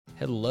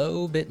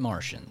Hello,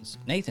 Bitmartians.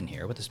 Nathan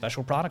here with a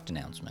special product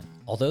announcement.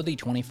 Although the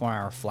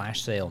 24-hour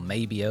flash sale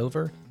may be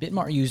over,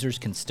 Bitmart users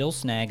can still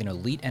snag an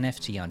elite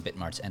NFT on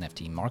Bitmart's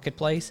NFT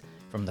marketplace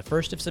from the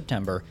 1st of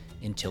September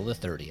until the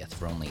 30th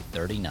for only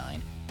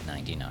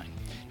 $39.99.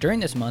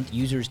 During this month,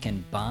 users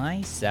can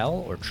buy,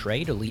 sell, or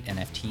trade elite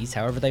NFTs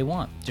however they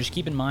want. Just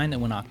keep in mind that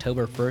when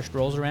October 1st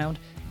rolls around,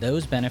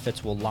 those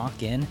benefits will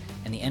lock in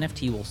and the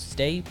NFT will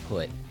stay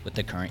put with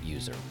the current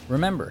user.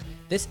 Remember,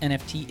 this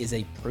NFT is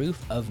a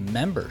proof of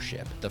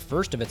membership, the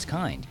first of its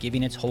kind,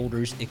 giving its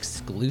holders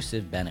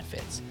exclusive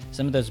benefits.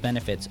 Some of those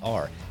benefits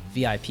are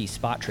VIP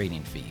spot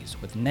trading fees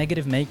with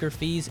negative maker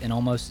fees and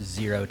almost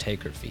zero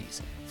taker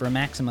fees for a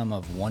maximum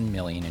of 1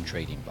 million in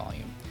trading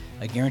volume.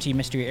 A guaranteed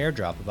mystery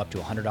airdrop of up to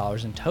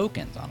 $100 in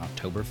tokens on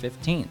October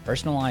 15th,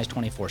 personalized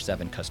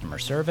 24/7 customer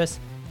service,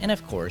 and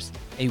of course,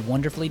 a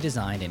wonderfully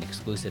designed and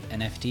exclusive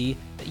NFT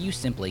that you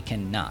simply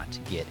cannot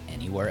get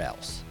anywhere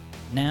else.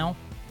 Now,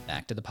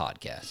 back to the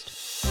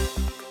podcast.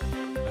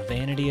 A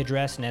vanity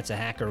address nets a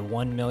hacker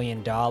 $1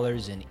 million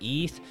in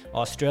ETH.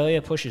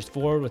 Australia pushes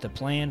forward with a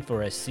plan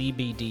for a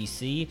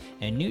CBDC,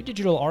 and new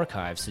digital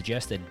archives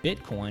suggest that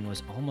Bitcoin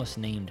was almost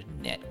named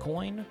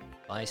NETCOIN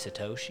by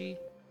Satoshi.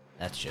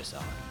 That's just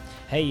odd.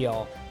 Hey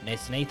y'all,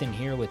 it's Nathan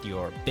here with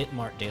your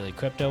Bitmart Daily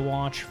Crypto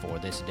Watch for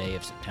this day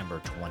of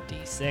September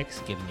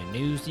 26th, giving you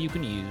news that you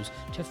can use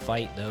to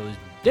fight those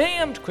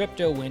damned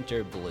crypto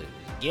winter blues.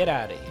 Get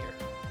out of here.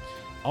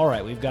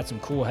 Alright, we've got some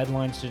cool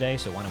headlines today,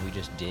 so why don't we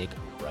just dig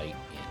right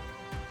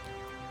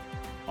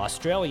in.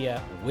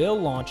 Australia will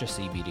launch a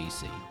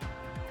CBDC.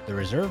 The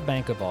Reserve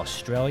Bank of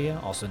Australia,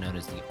 also known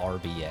as the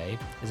RBA,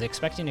 is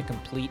expecting to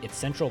complete its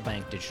central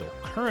bank digital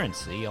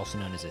currency, also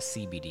known as a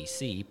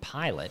CBDC,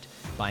 pilot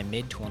by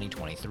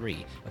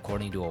mid-2023,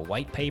 according to a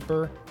white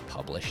paper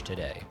published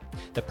today.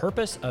 The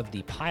purpose of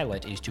the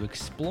pilot is to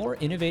explore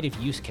innovative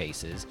use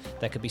cases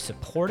that could be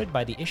supported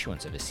by the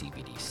issuance of a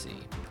CBDC.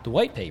 The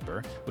white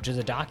paper, which is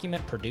a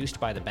document produced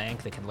by the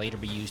bank that can later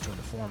be used to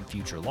inform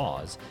future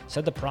laws,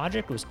 said the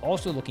project was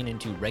also looking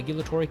into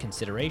regulatory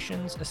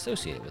considerations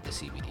associated with the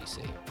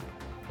CBDC.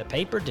 The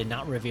paper did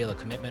not reveal a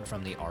commitment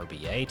from the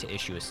RBA to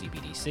issue a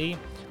CBDC,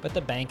 but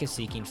the bank is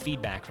seeking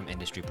feedback from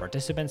industry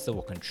participants that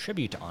will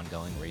contribute to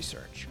ongoing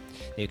research.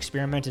 The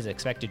experiment is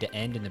expected to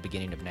end in the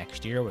beginning of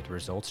next year, with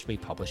results to be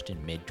published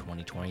in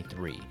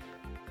mid-2023.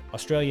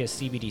 Australia's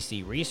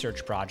CBDC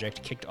research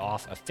project kicked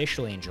off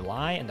officially in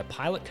July, and the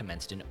pilot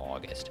commenced in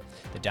August.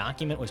 The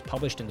document was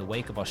published in the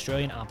wake of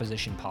Australian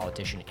opposition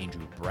politician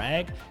Andrew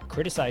Bragg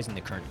criticizing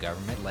the current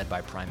government led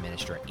by Prime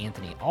Minister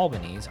Anthony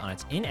Albanese on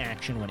its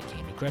inaction when it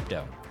came to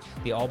crypto.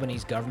 The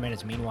Albanese government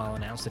has meanwhile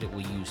announced that it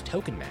will use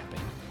token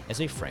mapping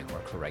as a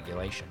framework for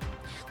regulation.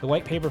 The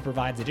white paper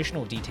provides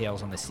additional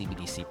details on the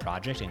CBDC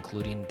project,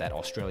 including that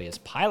Australia's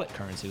pilot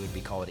currency would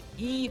be called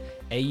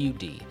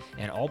eAUD,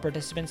 and all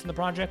participants in the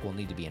project will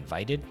need to be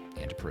invited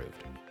and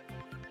approved.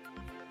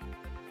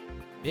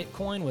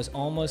 Bitcoin was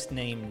almost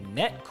named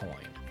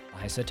NETCOIN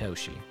by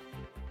Satoshi.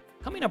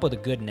 Coming up with a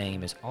good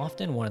name is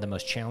often one of the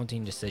most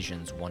challenging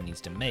decisions one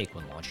needs to make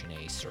when launching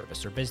a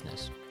service or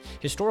business.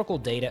 Historical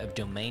data of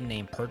domain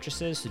name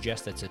purchases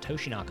suggests that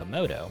Satoshi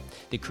Nakamoto,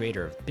 the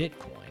creator of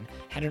Bitcoin,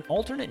 had an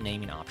alternate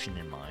naming option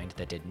in mind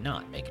that did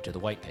not make it to the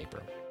white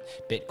paper.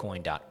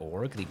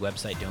 Bitcoin.org, the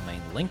website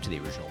domain linked to the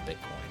original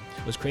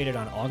Bitcoin, was created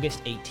on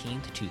August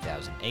 18,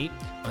 2008,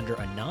 under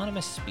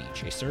Anonymous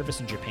Speech, a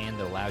service in Japan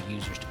that allowed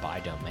users to buy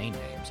domain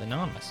names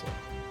anonymously.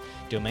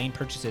 Domain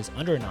purchases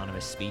under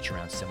Anonymous Speech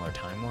around similar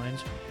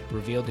timelines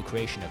revealed the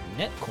creation of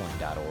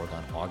NetCoin.org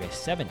on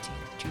August 17,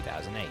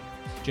 2008,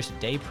 just a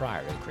day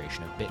prior to the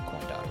creation of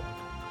Bitcoin.org.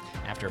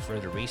 After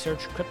further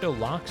research, Crypto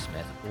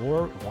Locksmith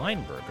or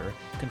Weinberger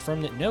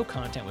confirmed that no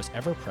content was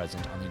ever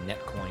present on the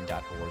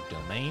netcoin.org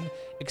domain,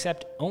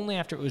 except only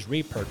after it was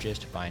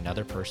repurchased by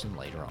another person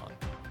later on.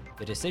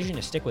 The decision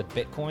to stick with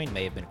Bitcoin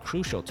may have been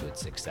crucial to its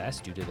success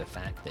due to the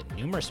fact that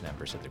numerous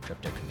members of the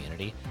crypto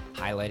community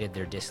highlighted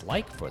their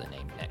dislike for the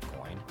name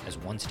NetCoin, as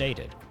one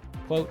stated,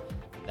 quote,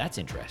 "That's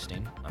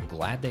interesting. I'm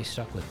glad they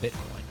stuck with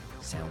Bitcoin.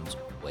 Sounds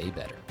way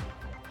better."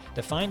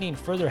 The finding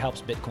further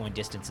helps Bitcoin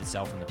distance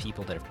itself from the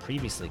people that have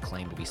previously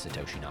claimed to be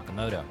Satoshi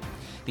Nakamoto.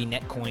 The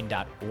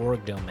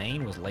netcoin.org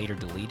domain was later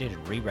deleted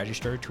and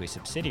re-registered to a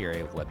subsidiary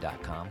of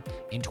Web.com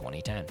in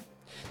 2010.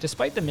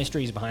 Despite the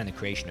mysteries behind the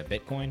creation of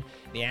Bitcoin,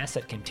 the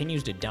asset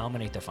continues to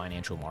dominate the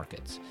financial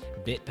markets.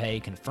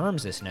 BitPay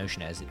confirms this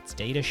notion as its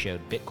data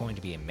showed Bitcoin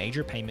to be a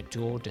major payment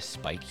tool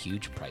despite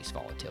huge price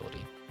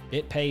volatility.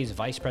 BitPay's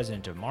vice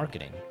president of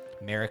marketing,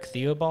 Merrick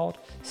Theobald,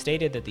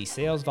 stated that the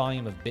sales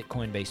volume of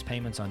Bitcoin-based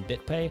payments on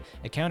BitPay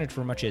accounted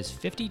for much as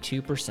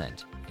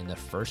 52% in the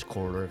first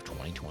quarter of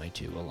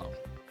 2022 alone.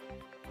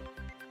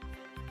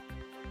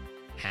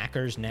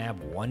 Hackers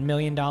nab $1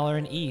 million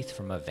in ETH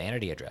from a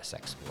vanity address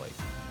exploit.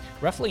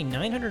 Roughly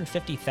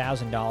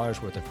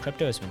 $950,000 worth of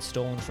crypto has been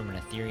stolen from an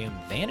Ethereum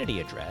vanity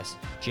address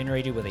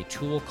generated with a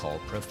tool called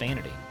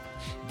Profanity.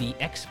 The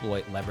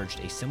exploit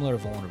leveraged a similar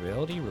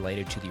vulnerability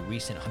related to the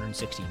recent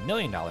 $160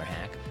 million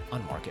hack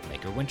on market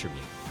maker Wintermute.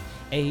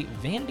 A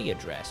vanity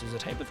address is a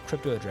type of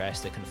crypto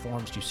address that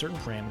conforms to certain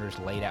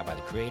parameters laid out by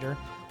the creator,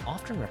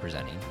 often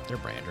representing their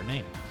brand or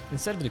name.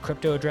 Instead of the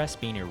crypto address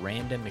being a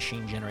random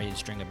machine-generated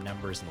string of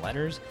numbers and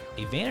letters,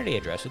 a vanity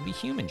address would be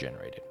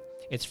human-generated.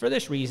 It's for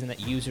this reason that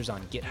users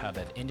on GitHub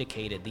have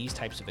indicated these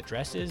types of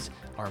addresses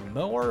are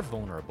more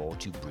vulnerable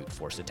to brute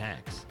force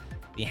attacks.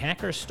 The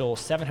hackers stole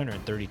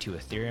 732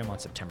 Ethereum on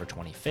September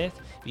 25th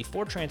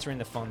before transferring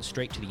the funds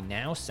straight to the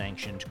now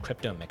sanctioned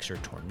crypto mixer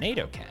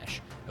Tornado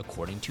Cash,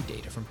 according to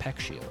data from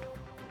PeckShield.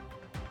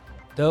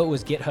 Though it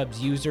was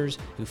GitHub's users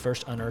who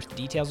first unearthed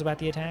details about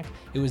the attack,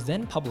 it was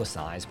then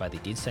publicized by the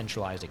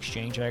decentralized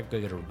exchange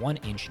aggregator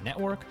 1inch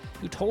Network,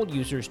 who told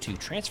users to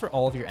transfer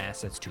all of your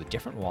assets to a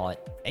different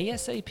wallet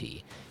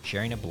ASAP,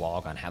 sharing a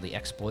blog on how the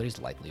exploit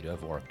is likely to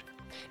have worked.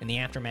 In the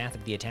aftermath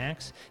of the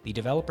attacks, the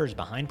developers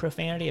behind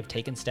Profanity have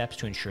taken steps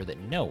to ensure that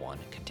no one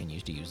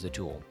continues to use the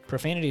tool.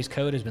 Profanity's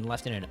code has been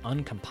left in an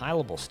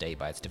uncompilable state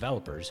by its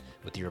developers,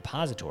 with the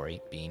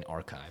repository being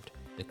archived.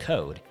 The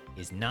code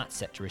is not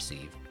set to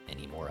receive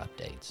any more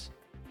updates.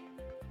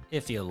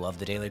 If you love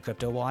the Daily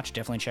Crypto Watch,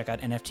 definitely check out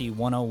NFT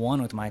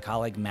 101 with my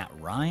colleague Matt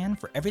Ryan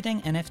for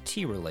everything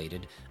NFT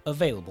related,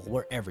 available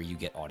wherever you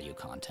get audio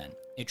content.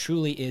 It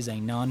truly is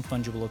a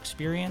non-fungible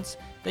experience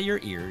that your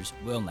ears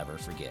will never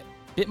forget.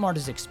 Bitmart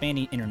is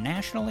expanding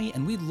internationally,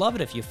 and we'd love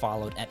it if you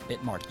followed at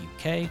Bitmart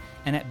UK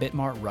and at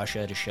Bitmart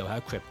Russia to show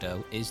how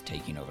crypto is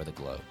taking over the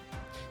globe.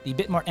 The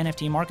Bitmart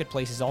NFT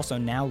marketplace is also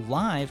now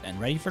live and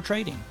ready for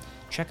trading.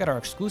 Check out our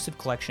exclusive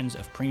collections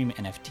of premium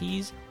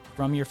NFTs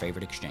from your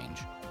favorite exchange.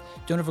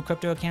 Don't have a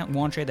crypto account and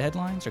want to trade the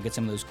headlines or get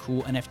some of those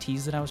cool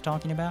NFTs that I was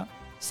talking about?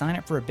 Sign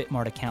up for a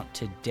Bitmart account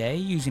today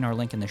using our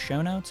link in the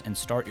show notes and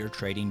start your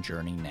trading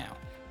journey now.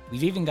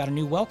 We've even got a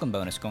new welcome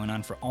bonus going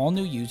on for all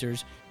new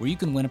users where you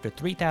can win up to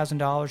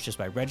 $3,000 just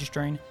by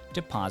registering,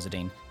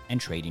 depositing, and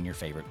trading your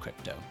favorite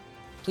crypto.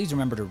 Please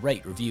remember to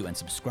rate, review, and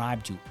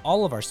subscribe to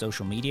all of our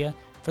social media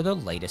for the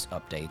latest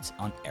updates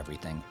on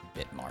everything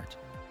Bitmart.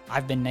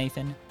 I've been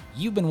Nathan,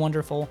 you've been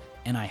wonderful,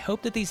 and I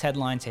hope that these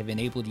headlines have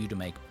enabled you to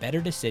make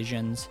better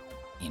decisions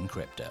in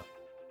crypto.